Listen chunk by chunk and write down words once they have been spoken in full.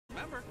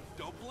Remember,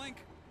 don't blink.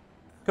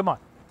 Come on.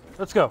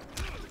 Let's go.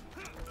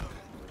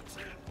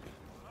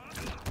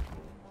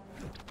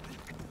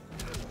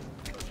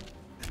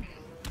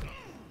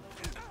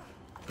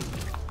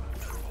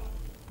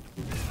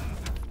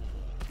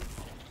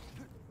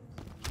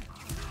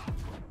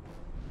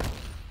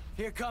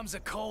 Here comes a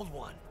cold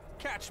one.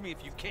 Catch me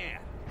if you can.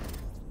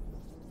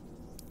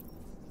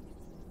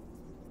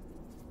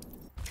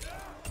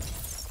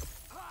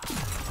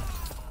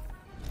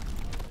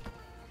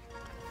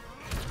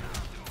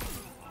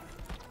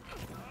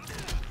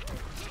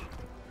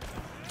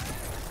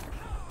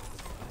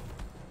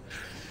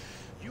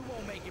 You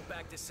won't make it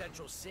back to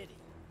Central City.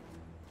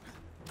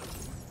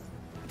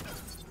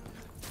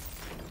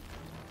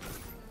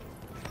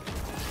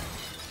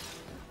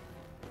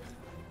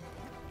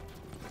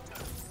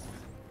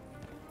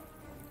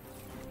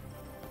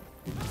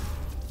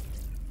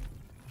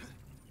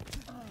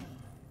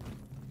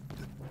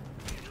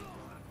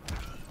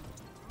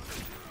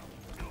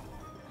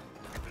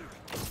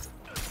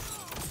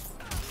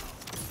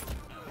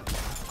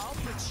 I'll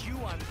put you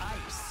on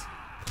ice.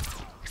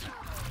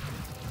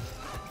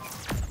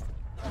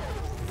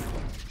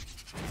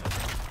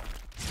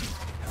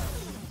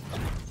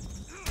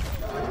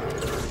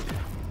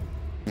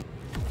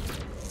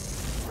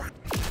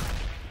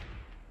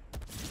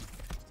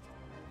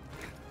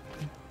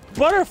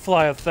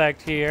 Butterfly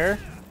effect here.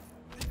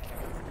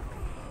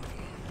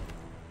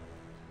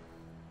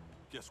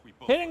 Guess we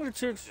both Hitting the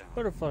church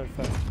butterfly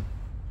effect.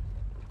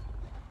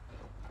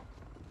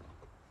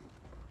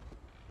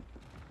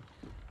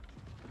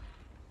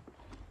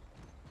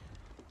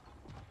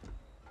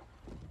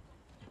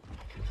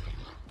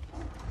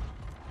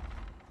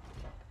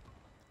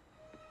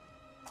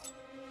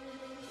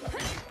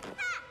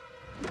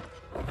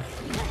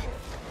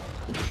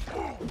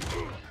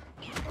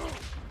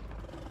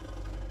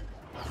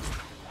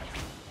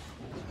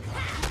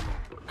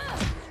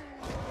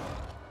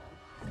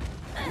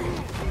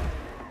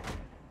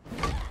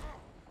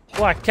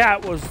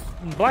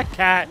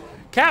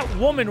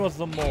 Catwoman was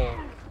the mole.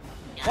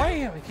 Why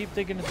do I keep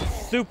thinking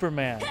it's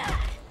Superman?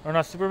 Or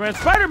not Superman,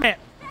 Spider-Man!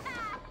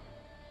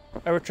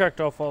 I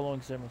retract all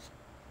following statements.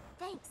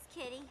 Thanks,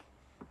 Kitty.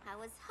 I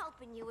was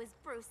hoping you was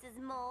Bruce's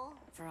mole.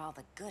 For all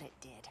the good it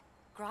did,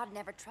 Grodd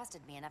never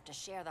trusted me enough to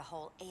share the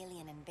whole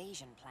alien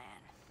invasion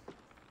plan.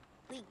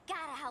 We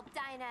gotta help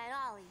Dinah and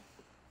Ollie.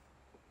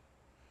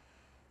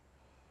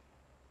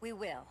 We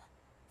will.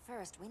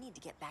 First, we need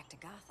to get back to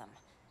Gotham,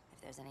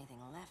 if there's anything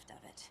left of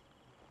it.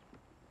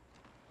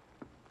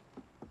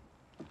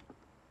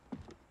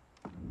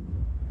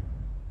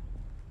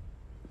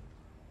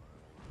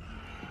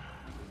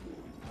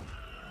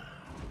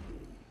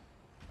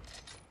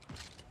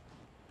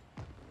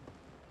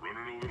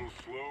 Running a little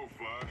slow,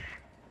 Flash.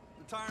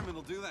 Retirement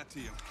will do that to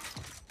you.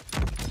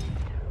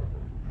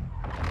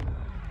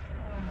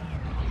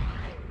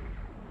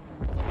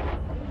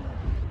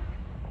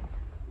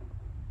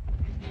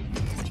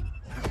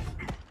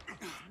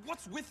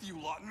 What's with you,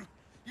 Lawton?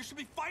 You should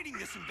be fighting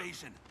this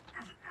invasion.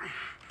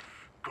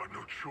 Got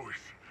no choice.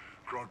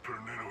 Grodd put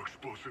a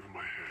nano-explosive in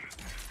my head.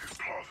 His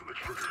paws on the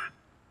trigger.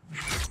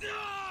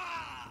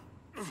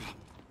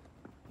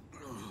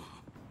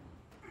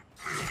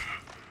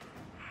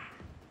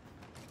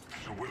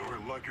 So whether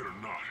I like it or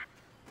not,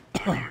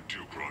 I'm gonna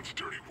do Grodd's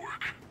dirty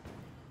work.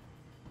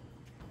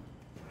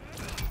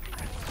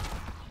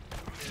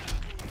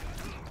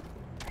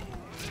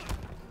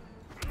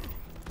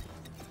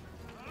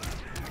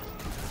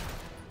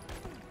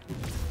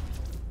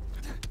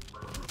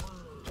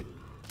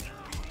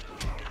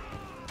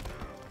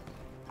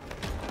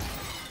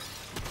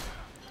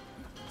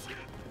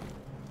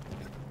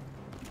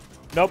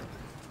 Nope.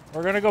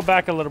 We're gonna go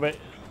back a little bit.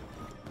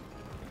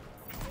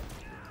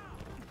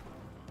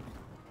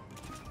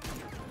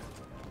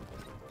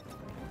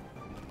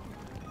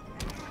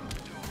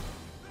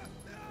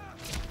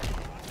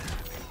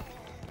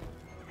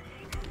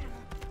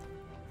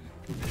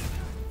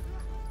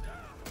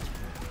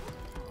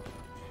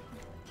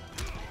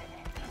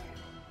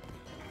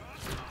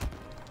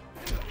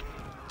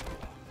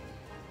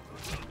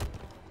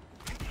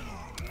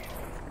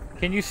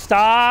 Can you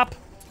stop?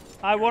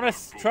 I want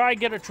to try and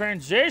get a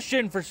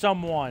transition for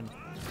someone.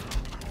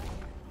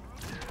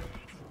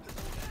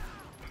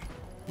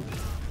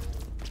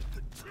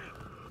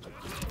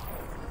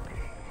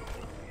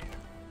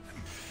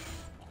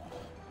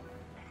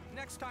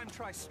 Next time,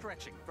 try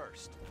stretching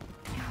first.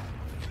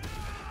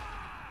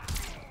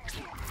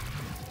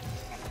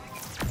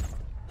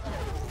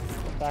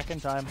 Back in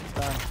time.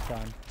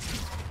 Time.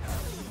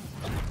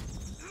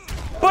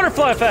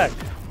 Butterfly effect!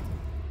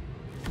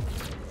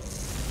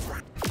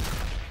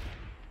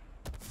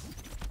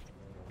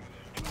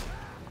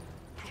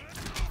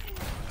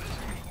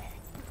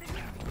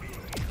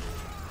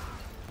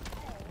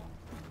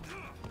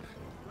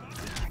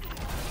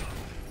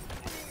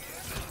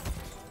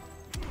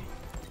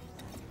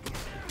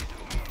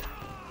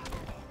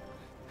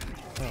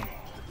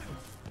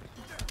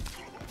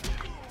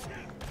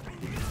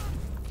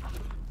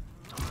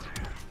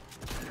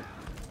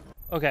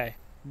 Okay,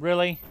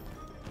 really?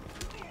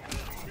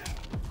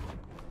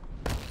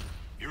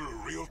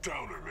 Real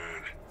downer,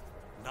 man.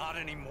 Not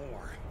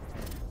anymore.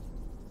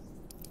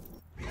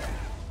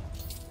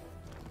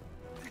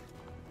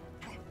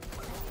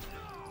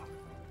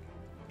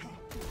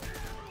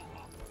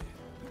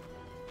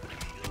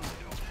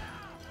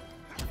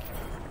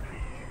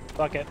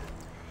 Fuck it.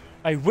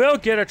 I will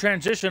get a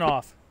transition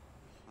off.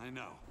 I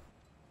know.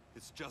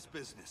 It's just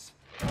business.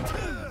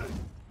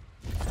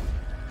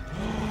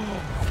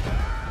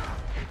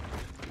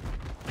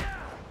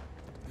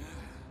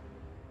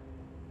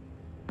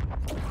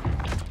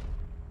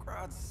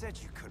 Crowd said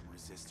you couldn't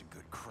resist a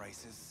good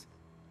crisis.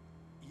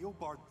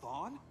 Eobard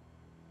Thawne?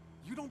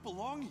 You don't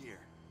belong here.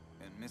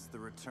 And miss the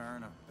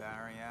return of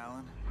Barry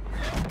Allen?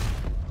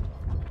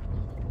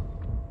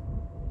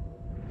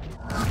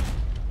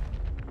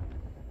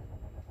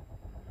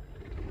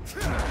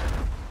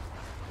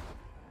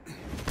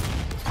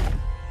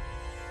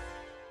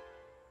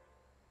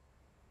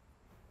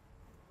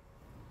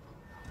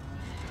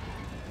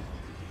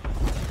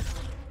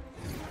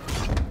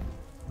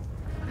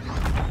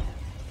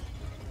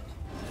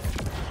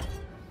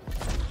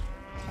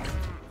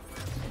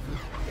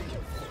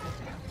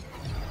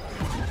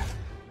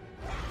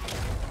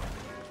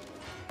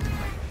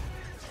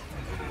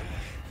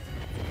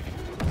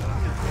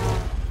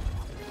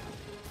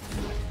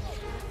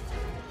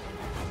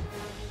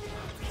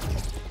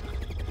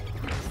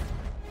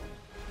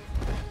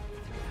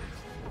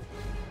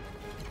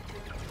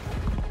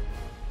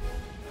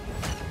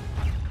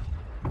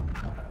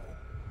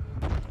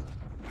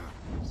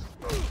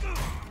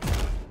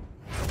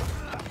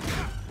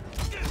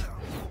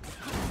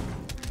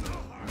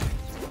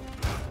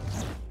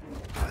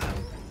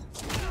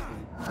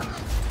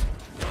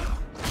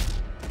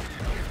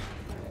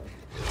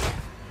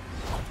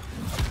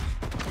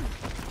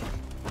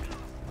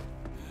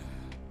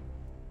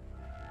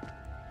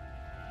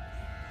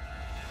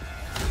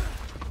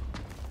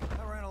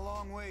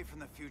 From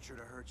the future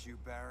to hurt you,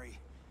 Barry.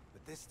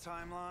 But this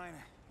timeline,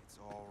 it's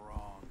all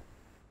wrong.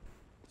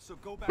 So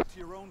go back to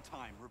your own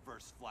time,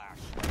 Reverse Flash.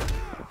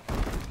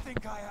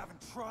 Think I haven't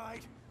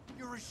tried?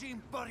 Your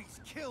regime buddies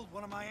killed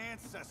one of my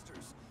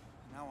ancestors.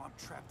 Now I'm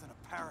trapped in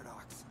a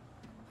paradox.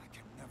 I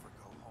can never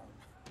go home.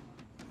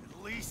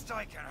 At least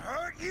I can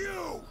hurt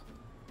you!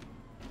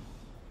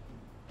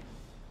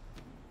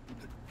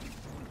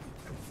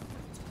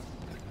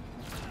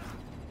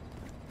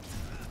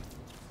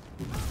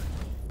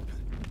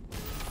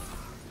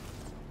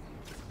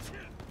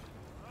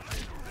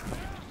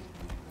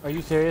 Are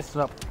you serious?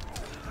 No.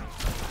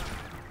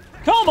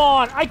 Come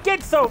on! I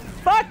get so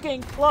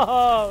fucking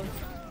close!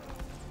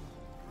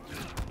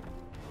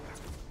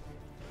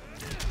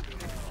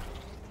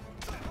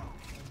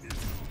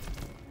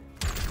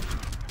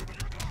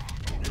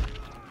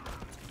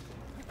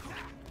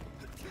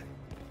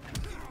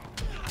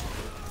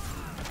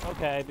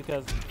 Okay,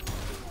 because...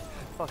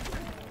 Fuck it.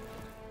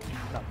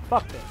 No,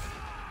 fuck this.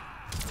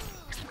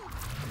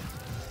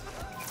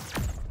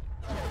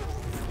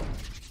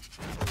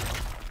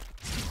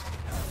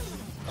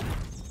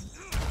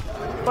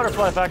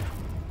 Butterfly effect.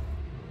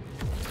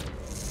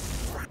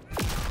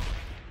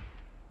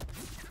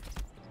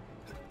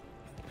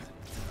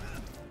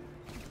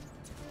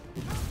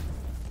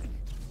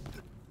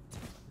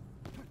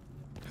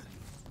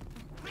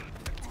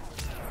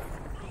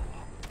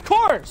 Of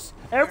course!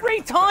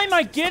 Every time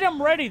I get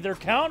them ready, they're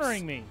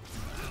countering me.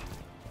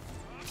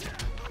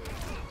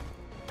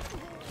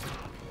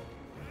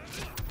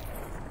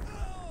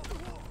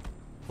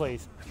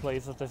 Please,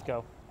 please, let this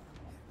go.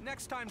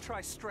 Next time,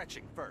 try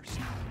stretching first.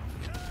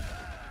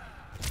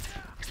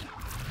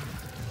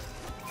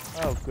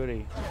 Oh,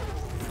 goody.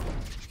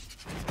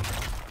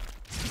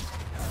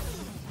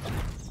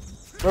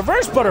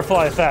 Reverse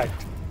butterfly effect.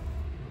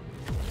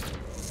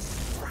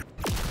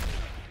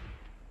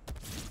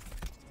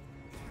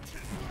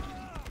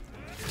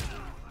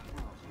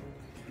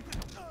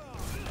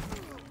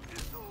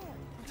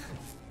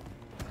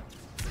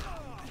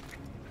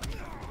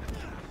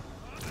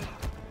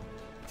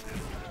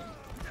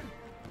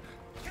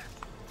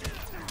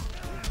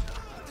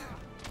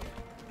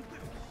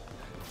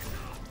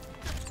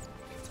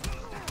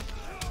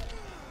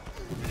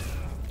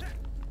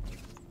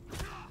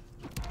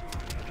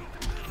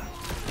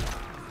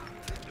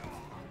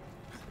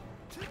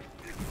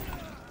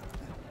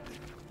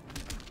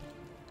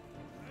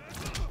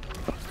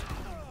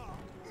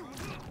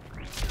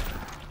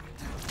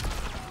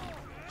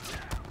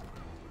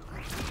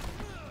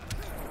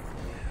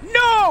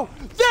 No!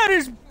 That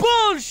is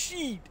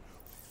bullshit!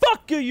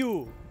 Fuck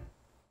you!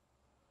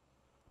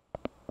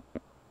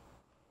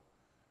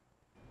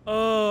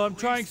 Oh, I'm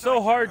trying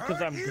so hard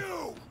because I'm...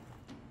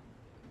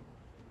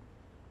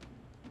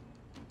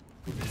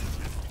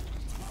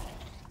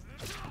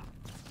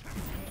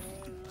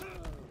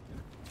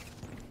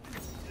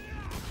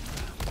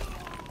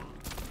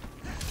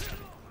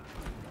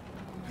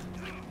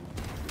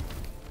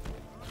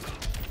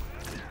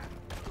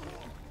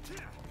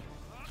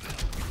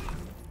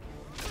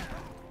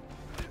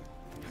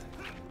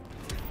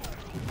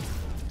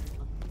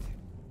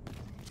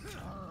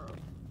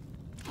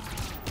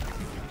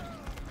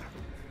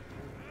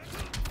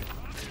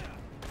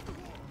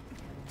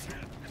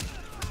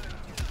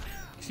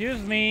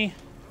 Excuse me.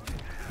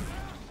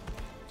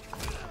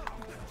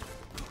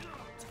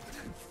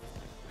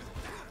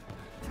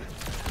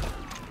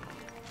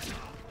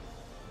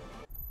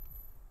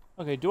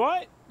 Okay, do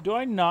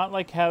I not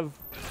like have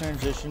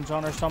transitions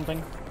on or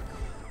something?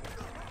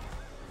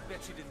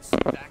 Bet you didn't see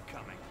that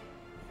coming.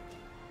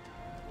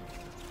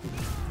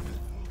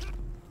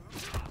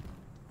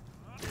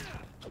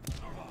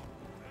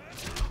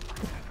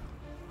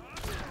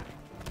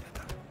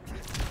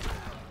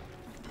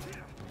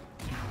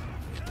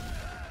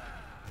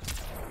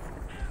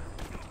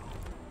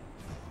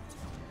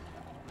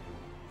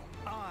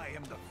 I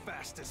am the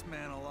fastest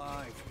man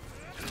alive.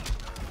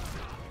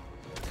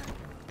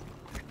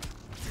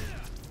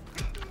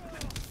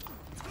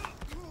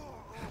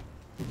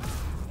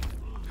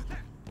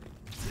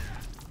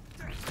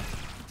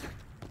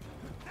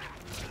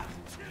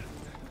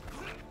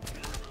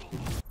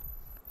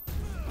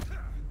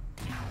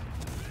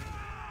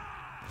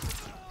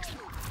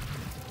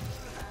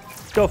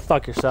 Go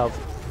fuck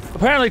yourself.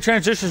 Apparently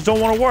transitions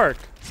don't want to work.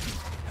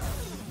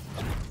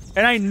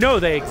 And I know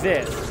they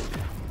exist.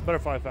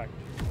 Butterfly effect.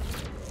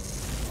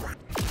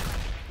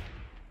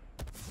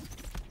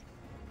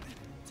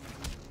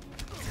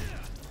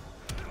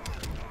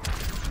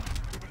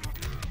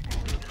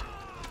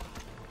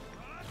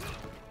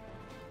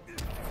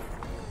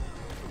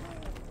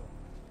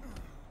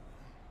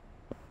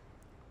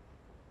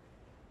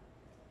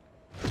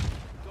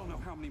 Don't know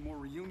how many more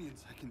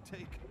reunions I can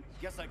take.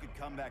 Guess I could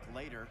come back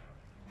later.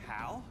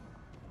 Hal?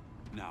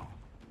 No,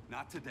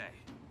 not today.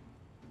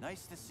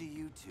 Nice to see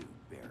you too,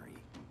 Barry.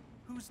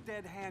 Whose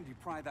dead hand you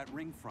pry that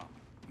ring from?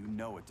 You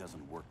know it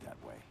doesn't work that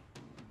way.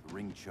 The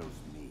ring chose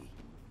me.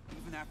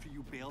 Even after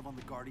you bailed on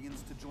the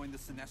Guardians to join the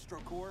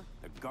Sinestro Corps?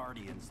 The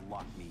Guardians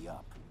locked me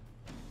up.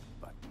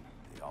 But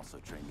they also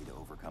trained me to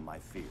overcome my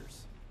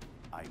fears.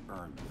 I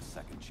earned the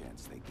second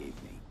chance they gave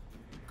me.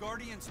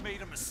 Guardians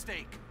made a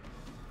mistake.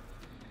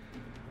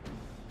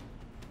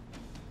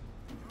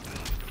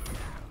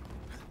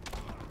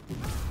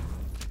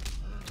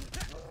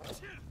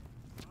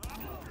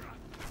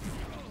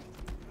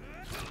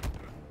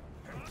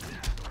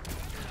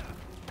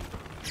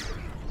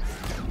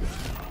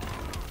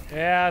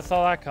 Yeah, I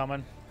saw that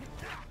coming.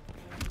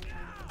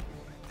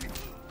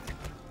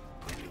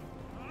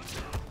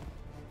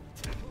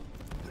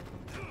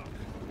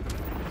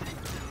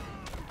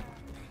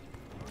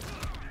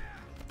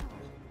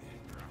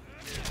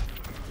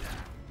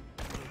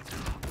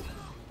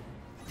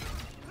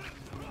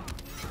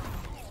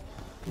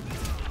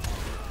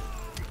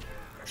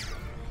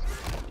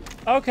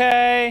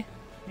 Okay,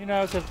 you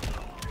know,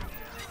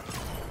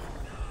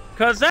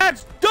 cause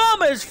that's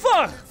dumb as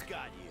fuck. It's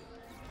got you.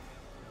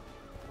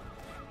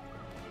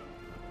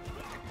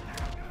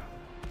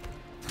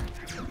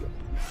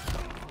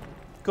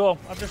 Cool.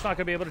 I'm just not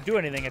gonna be able to do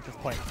anything at this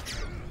point.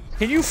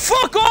 Can you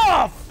fuck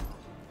off?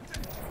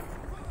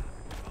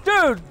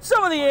 Dude,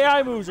 some of the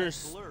AI moves are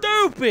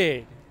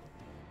stupid.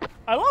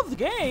 I love the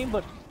game,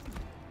 but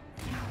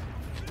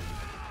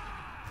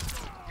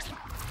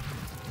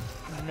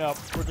nope,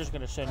 we're just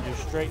gonna send you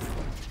straight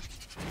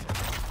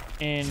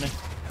in.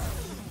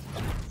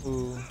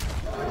 Ooh.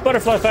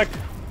 Butterfly effect.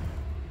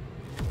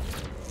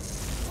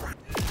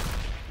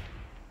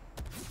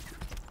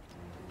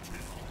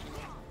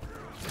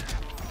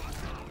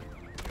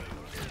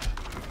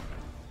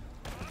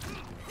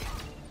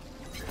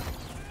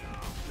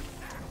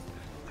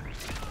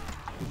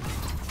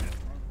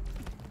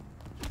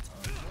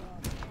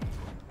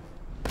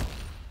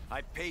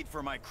 I paid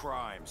for my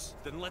crimes.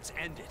 Then let's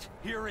end it,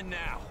 here and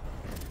now.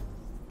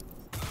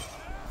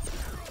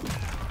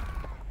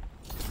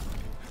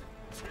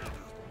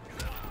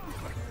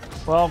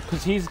 Well,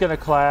 because he's gonna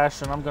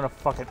clash and I'm gonna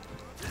fuck it.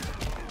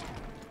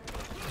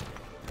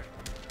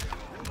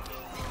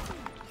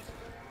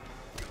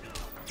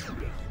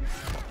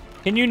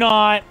 Can you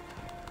not?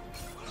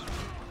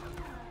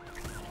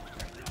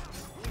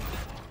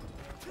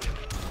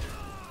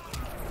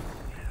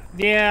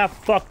 Yeah,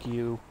 fuck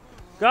you.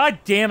 God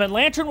damn it,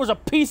 Lantern was a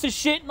piece of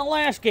shit in the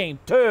last game,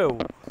 too.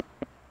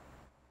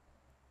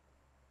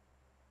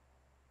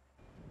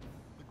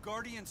 The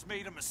Guardians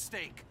made a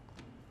mistake.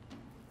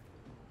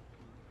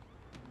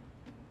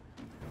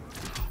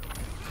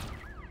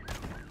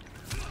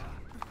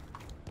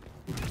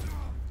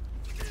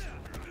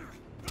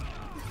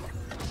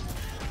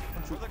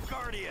 For the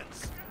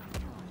Guardians!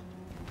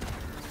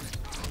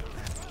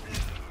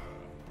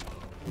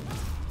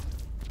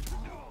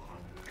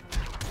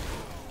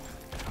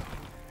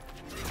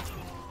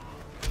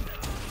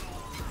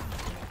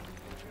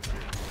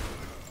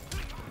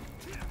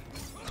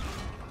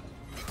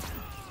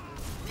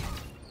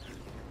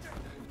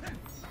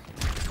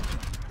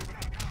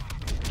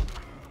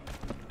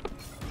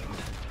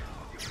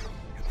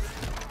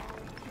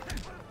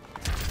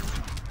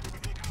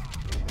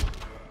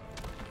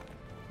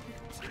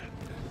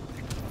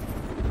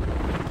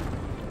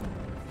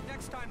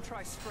 Next time,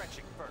 try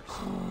stretching first.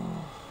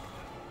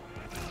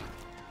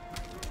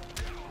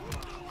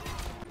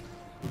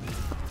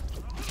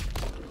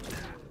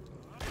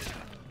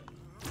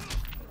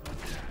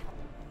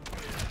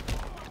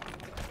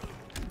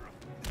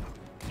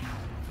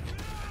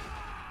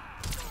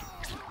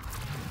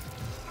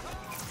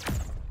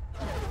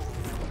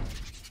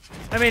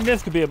 I mean,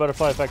 this could be a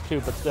butterfly effect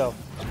too, but still.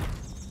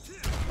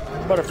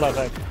 Butterfly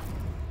effect.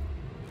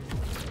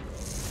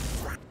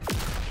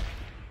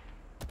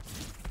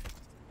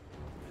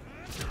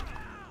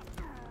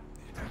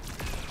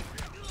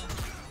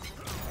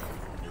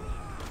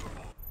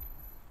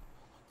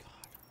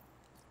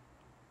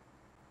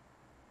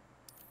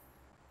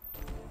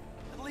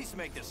 At least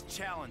make this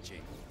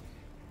challenging.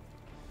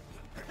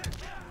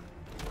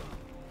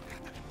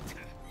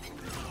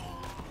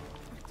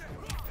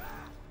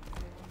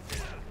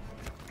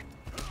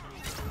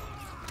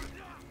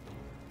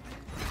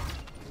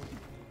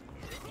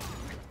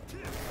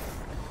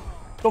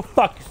 Go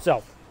fuck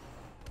yourself.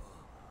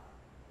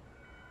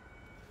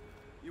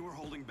 You were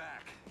holding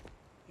back,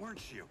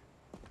 weren't you?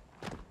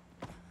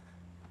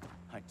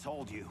 I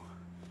told you.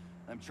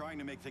 I'm trying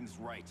to make things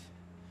right.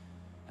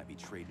 I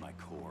betrayed my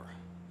core,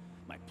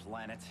 my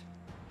planet,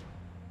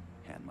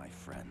 and my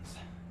friends.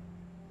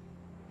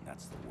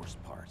 That's the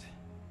worst part.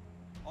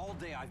 All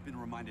day I've been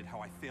reminded how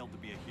I failed to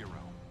be a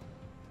hero.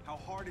 How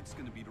hard it's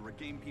gonna be to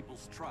regain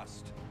people's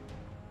trust.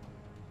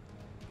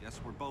 Guess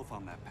we're both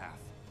on that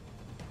path.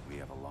 We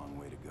have a long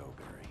way to go,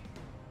 Barry.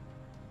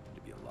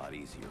 It'd be a lot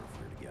easier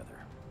if we're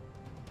together.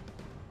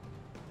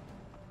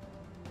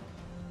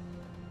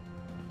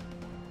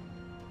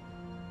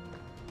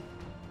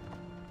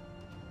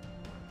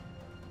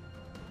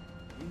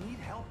 We need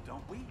help,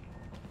 don't we?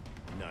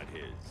 Not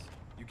his.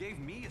 You gave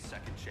me a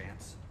second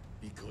chance.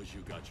 Because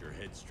you got your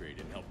head straight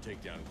and helped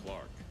take down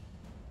Clark.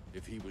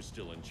 If he was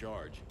still in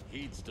charge,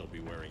 he'd still be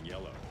wearing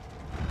yellow.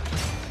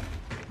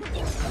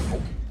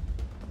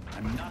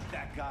 I'm not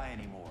that guy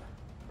anymore.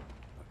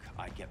 Look,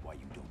 I get why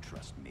you don't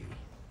trust me.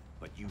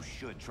 But you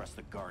should trust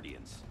the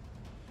Guardians.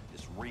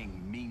 This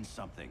ring means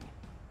something.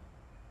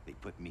 They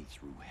put me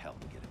through hell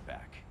to get it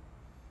back.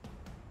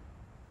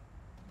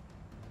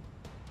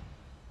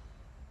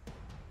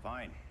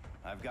 Fine.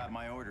 I've got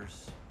my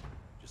orders.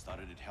 Just thought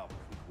it'd help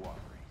if we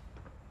cooperate.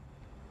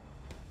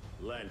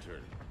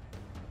 Lantern.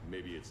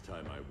 Maybe it's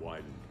time I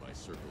widened my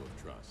circle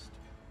of trust.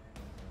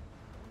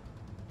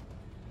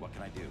 What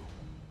can I do?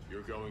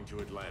 You're going to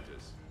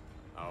Atlantis.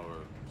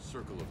 Our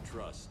circle of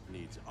trust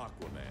needs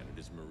Aquaman and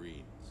his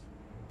Marines.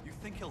 You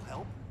think he'll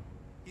help?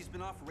 He's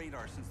been off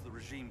radar since the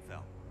regime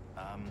fell.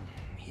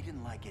 He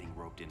didn't like getting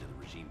roped into the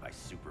regime by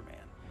Superman.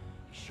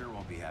 He sure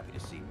won't be happy to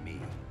see me.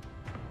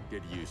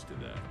 Get used to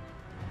that.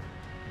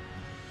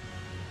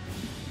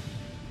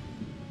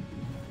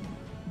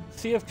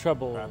 Sea of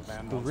Troubles,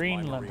 Batman wants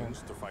Green my Lantern.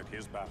 Marines to fight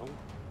his battle,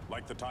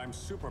 like the time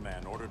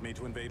Superman ordered me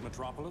to invade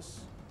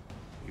Metropolis.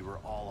 We were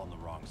all on the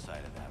wrong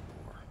side of that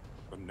war.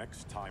 The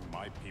next time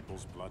my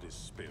people's blood is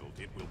spilled,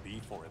 it will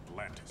be for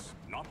Atlantis,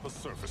 not the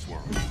surface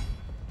world.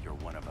 You're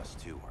one of us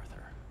too,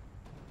 Arthur.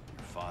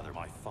 Your father...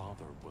 My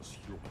father was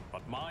human,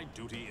 but my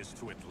duty is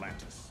to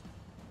Atlantis.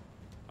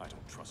 I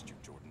don't trust you,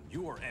 Jordan.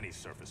 You or any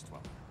surface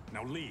dweller.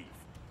 Now leave,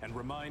 and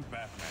remind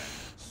Batman,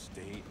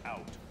 stay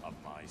out of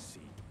my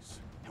seas.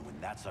 And when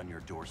that's on your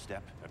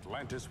doorstep...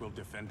 Atlantis will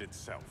defend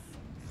itself.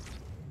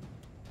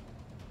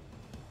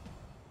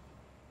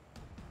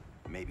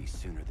 Maybe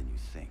sooner than you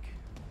think.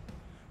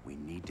 We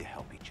need to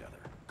help each other.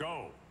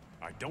 Go!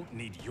 I don't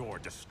need your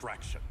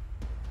distraction.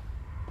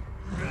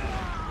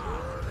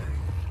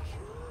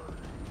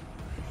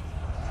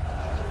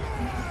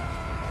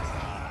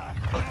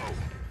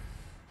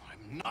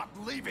 I'm not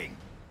leaving!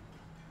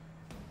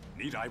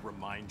 Need I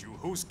remind you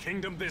whose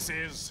kingdom this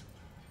is?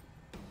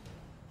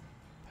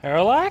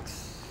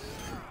 Parallax?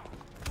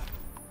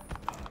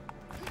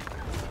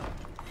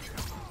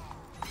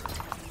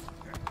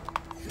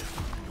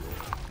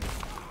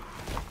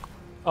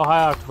 Oh,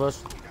 hi,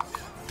 Octopus.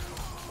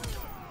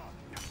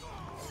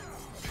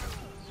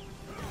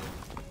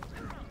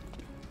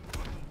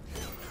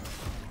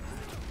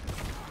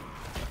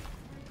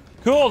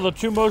 Cool, the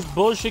two most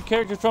bullshit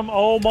characters from...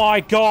 Oh my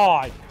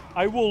god!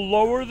 I will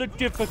lower the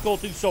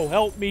difficulty, so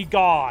help me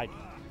God.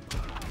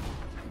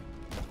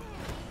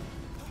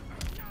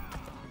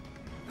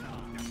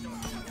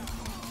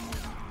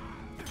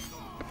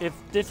 If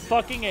this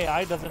fucking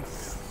AI doesn't...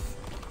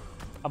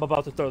 I'm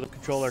about to throw the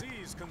controller.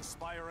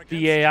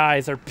 The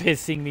AIs are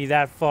pissing me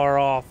that far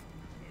off.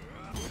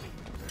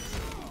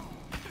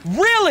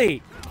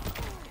 Really?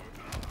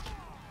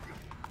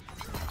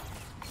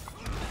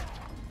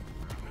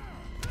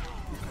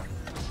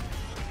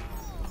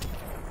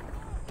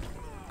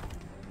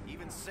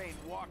 Even Saint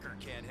Walker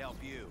can't help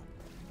you.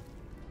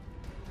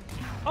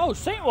 Oh,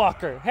 Saint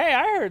Walker. Hey,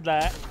 I heard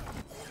that.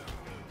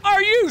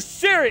 Are you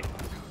serious?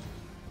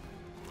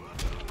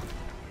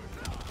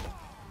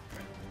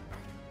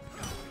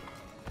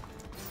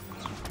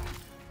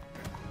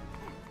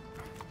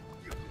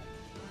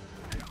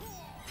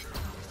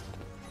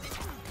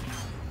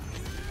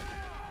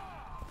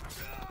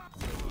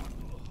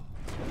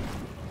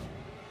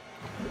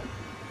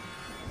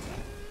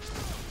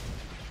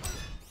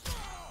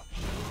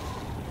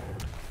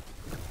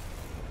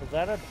 Is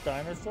that a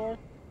dinosaur?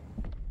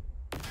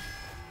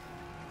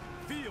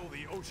 Feel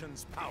the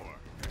ocean's power.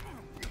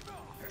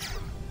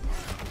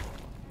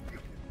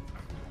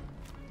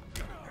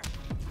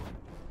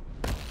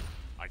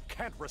 I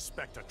can't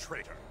respect a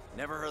traitor.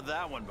 Never heard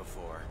that one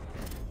before.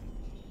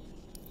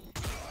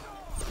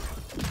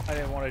 I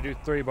didn't want to do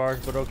 3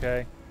 bars, but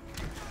okay.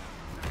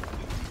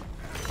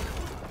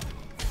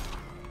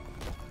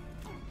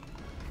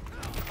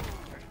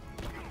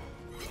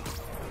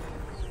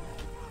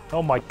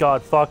 Oh my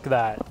god, fuck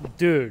that.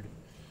 Dude.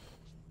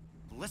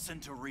 Listen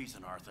to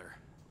reason, Arthur.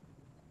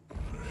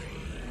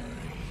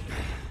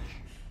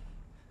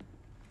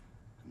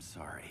 I'm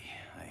sorry.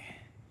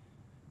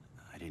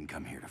 I didn't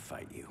come here to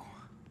fight you.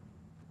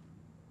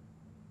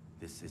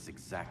 This is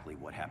exactly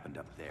what happened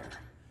up there.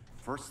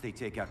 First they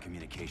take out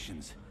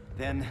communications,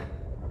 then...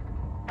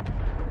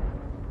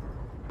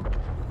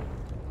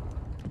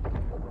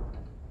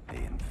 they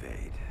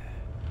invade.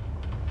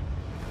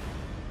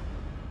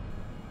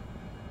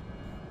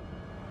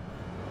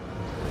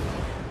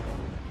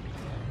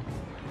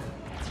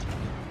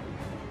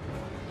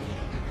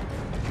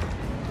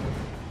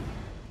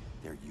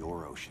 They're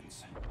your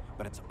oceans,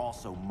 but it's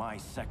also my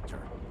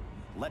sector.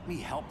 Let me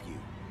help you.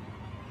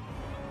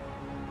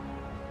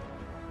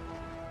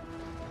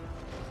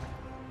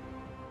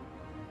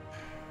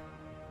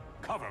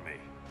 Cover me.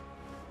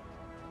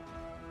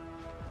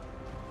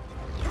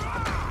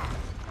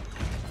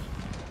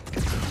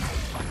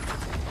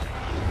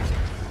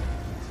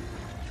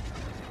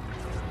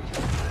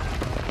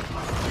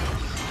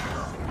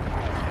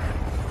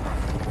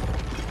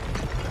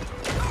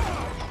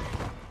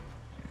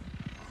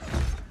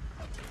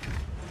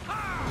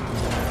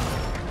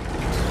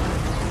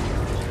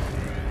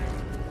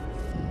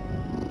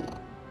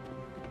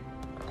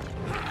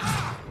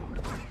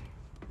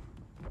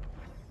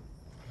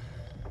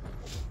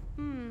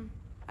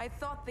 I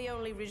thought the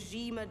only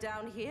regimer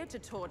down here to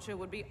torture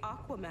would be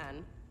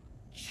Aquaman.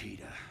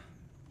 Cheetah.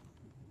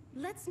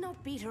 Let's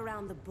not beat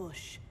around the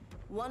bush.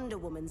 Wonder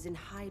Woman's in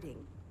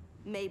hiding.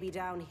 Maybe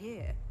down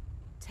here.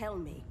 Tell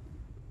me,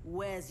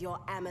 where's your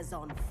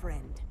Amazon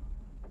friend?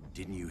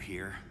 Didn't you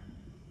hear?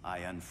 I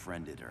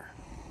unfriended her.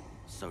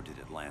 So did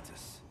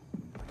Atlantis.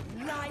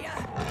 Liar!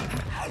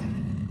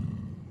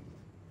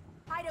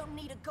 I don't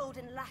need a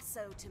golden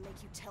lasso to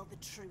make you tell the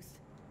truth.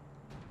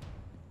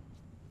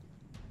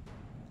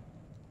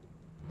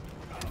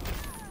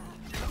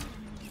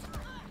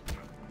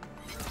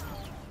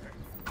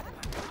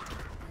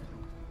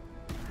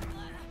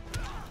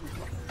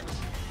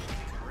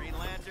 Green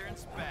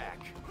Lantern's back.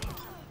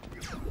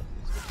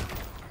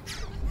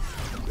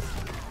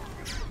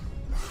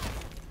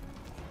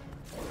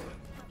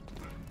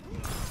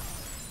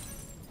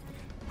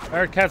 I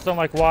heard cats don't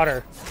like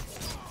water.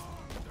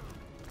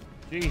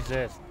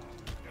 Jesus.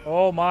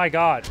 Oh my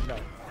god. No.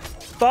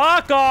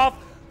 Fuck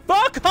off!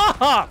 Fuck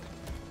off!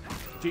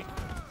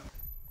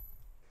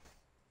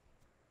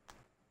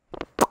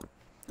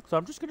 So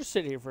I'm just gonna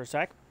sit here for a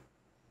sec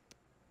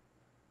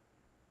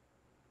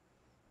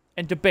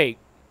and debate,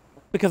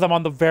 because I'm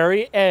on the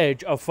very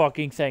edge of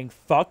fucking saying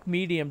fuck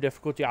medium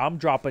difficulty. I'm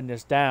dropping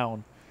this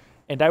down,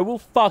 and I will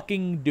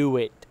fucking do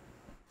it.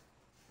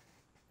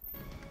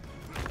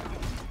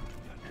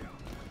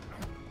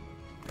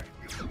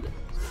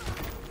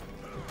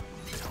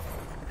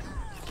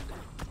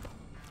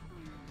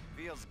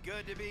 Feels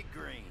good to be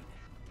green.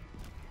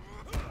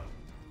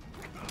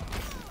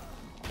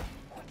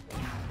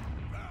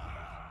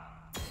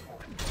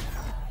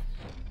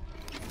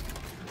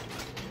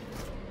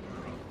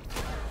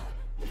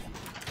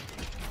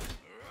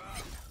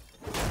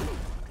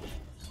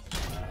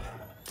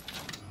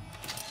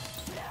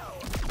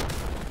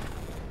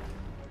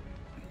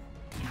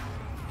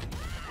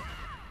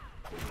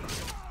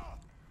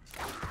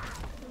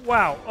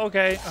 Wow,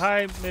 okay.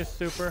 Hi, Miss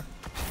Super.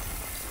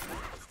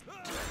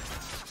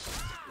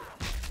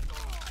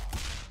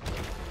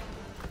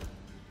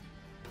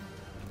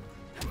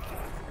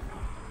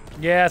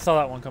 Yeah, I saw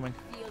that one coming.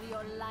 Feel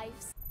your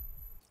life's...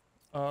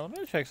 Let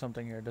me check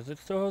something here. Does it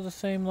still have the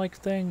same, like,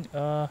 thing?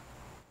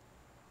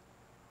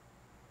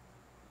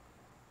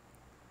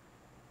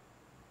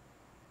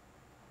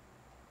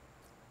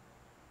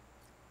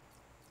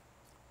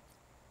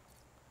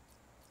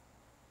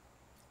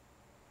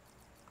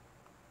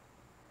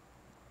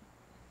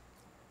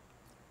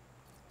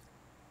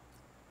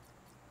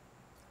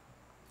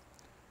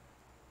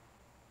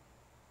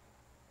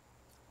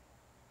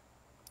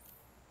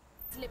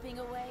 Slipping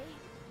away?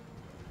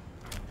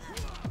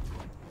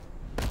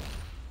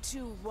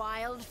 Too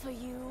wild for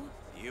you?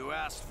 You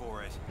asked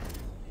for it.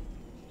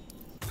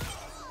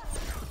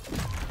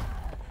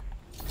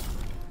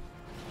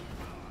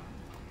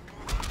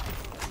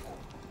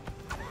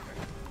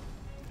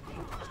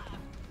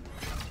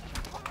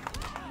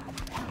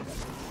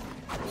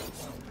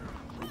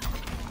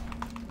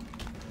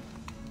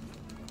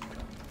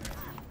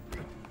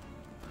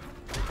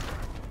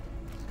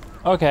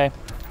 Okay.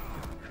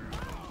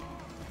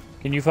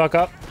 Can you fuck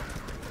up?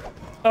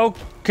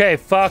 Okay,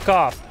 fuck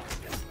off.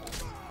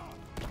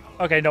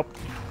 Okay, nope.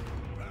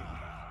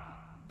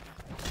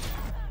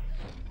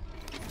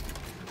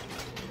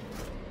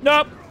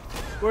 Nope.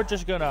 We're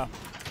just gonna...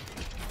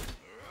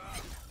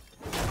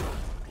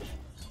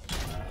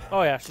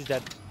 Oh yeah, she's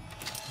dead.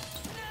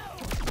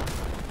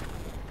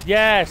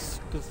 Yes!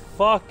 Cause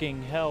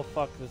fucking hell,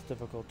 fuck this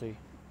difficulty.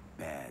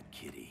 Bad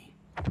kitty.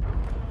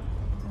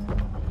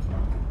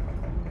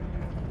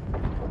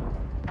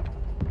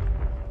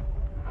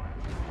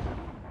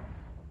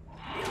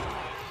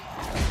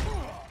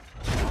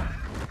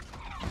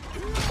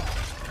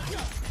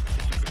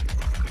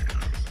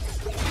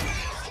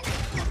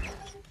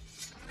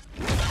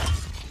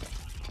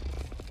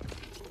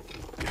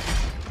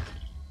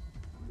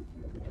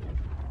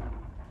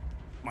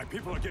 My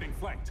people are getting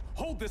flanked.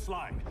 Hold this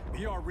line.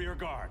 Be our rear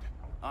guard.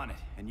 On it.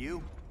 And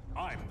you?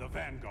 I'm the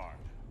vanguard.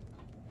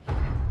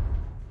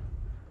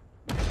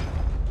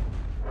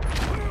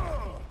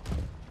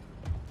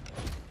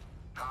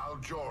 Hal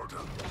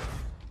Jordan,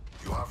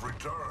 you have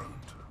returned.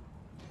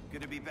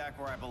 Good to be back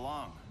where I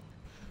belong.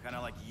 Kind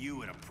of like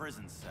you in a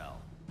prison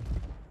cell.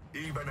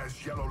 Even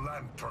as Yellow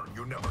Lantern,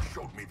 you never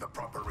showed me the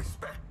proper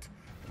respect.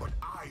 But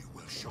I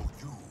will show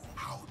you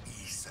how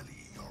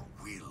easily your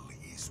will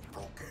is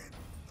broken.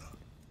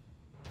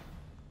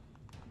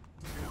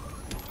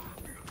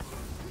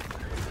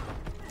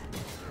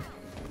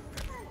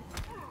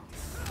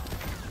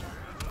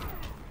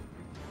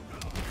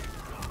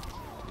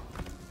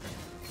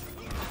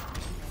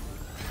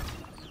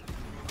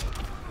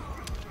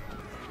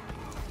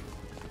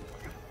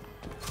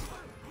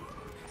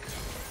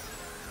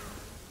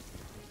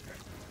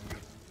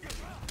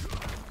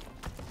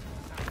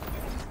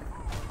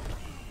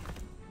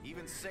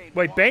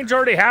 Wait, Bane's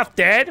already half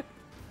dead?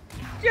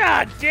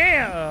 God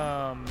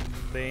damn,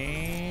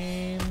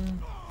 Bane.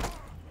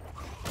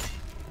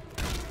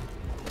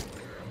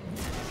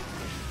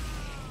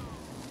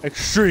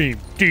 Extreme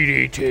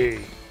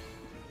DDT.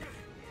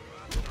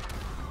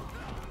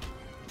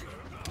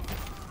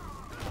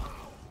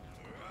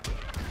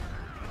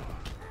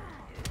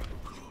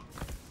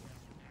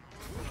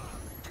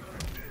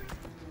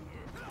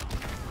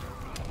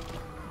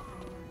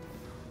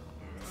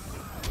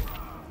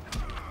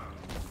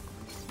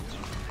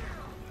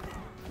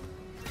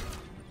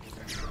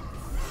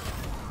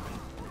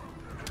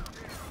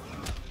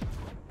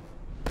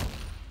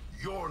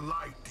 Your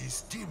light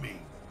is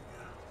dimming.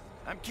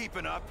 I'm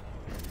keeping up.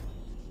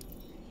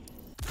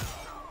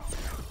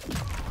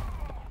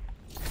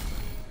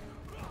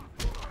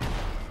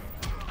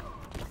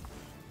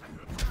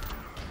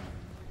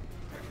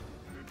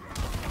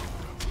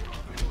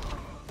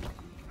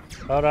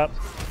 Hold up.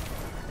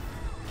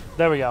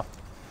 There we go.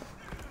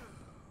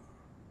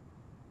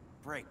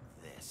 Break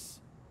this.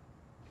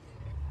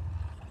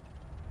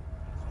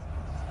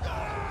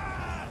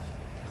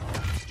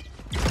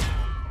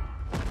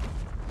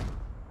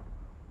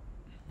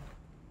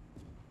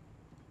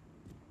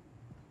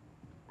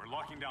 We're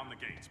locking down the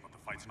gates, but the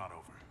fight's not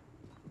over.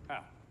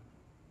 Hal.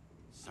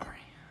 Sorry,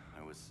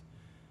 I was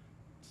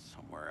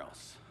somewhere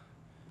else.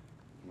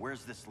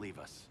 Where's this leave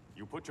us?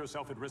 You put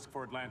yourself at risk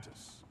for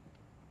Atlantis.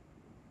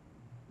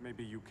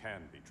 Maybe you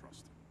can be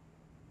trusted.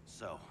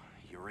 So,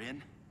 you're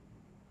in?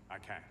 I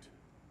can't.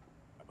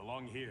 I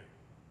belong here,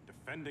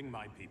 defending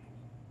my people.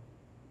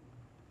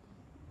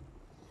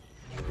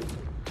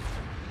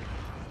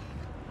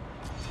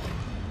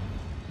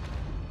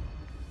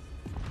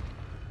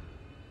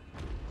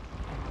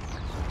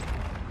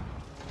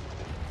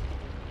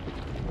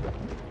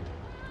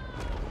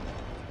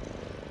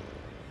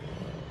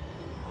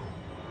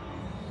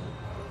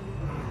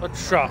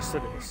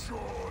 Atrocities.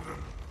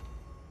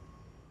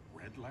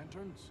 Red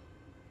Lanterns?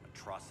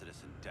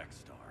 Atrocitus and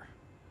Dexstar.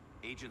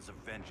 Agents of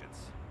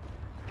Vengeance.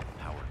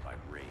 Powered by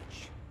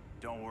rage.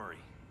 Don't worry,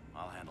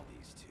 I'll handle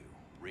these two,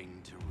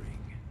 ring to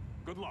ring.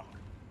 Good luck.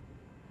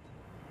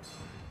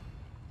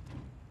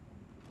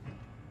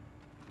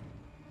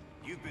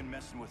 You've been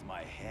messing with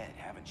my head,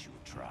 haven't you,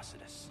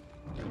 Atrocitus?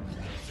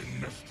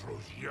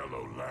 Sinestro's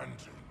Yellow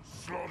Lanterns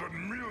slaughtered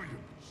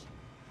millions,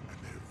 and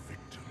their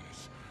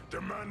victims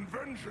demand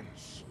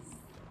vengeance.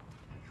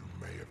 You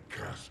may have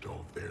cast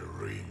off their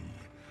ring,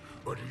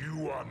 but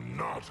you are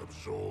not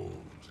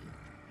absolved.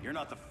 You're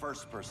not the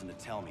first person to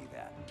tell me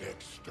that.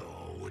 Dexter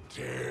would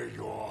tear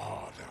your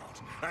heart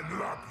out and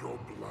lap your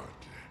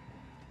blood.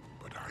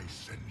 But I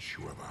sense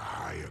you have a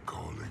higher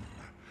calling.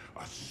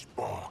 A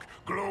spark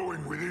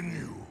glowing within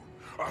you.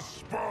 A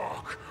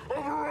spark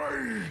of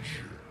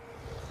rage!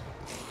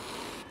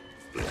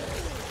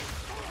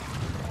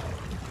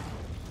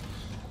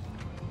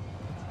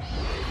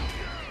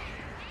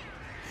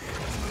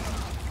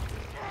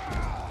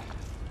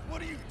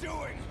 What are you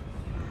doing?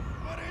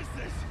 What is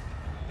this?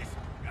 It's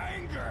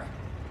anger.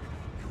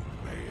 You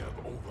may have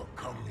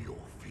overcome your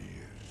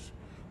fears,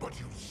 but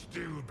you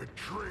still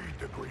betrayed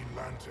the Green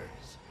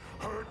Lanterns,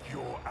 hurt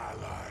your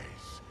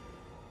allies.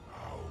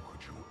 How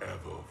could you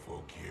ever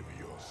forgive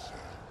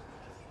yourself?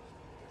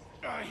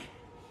 I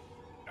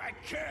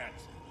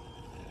can't.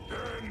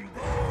 Then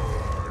burn!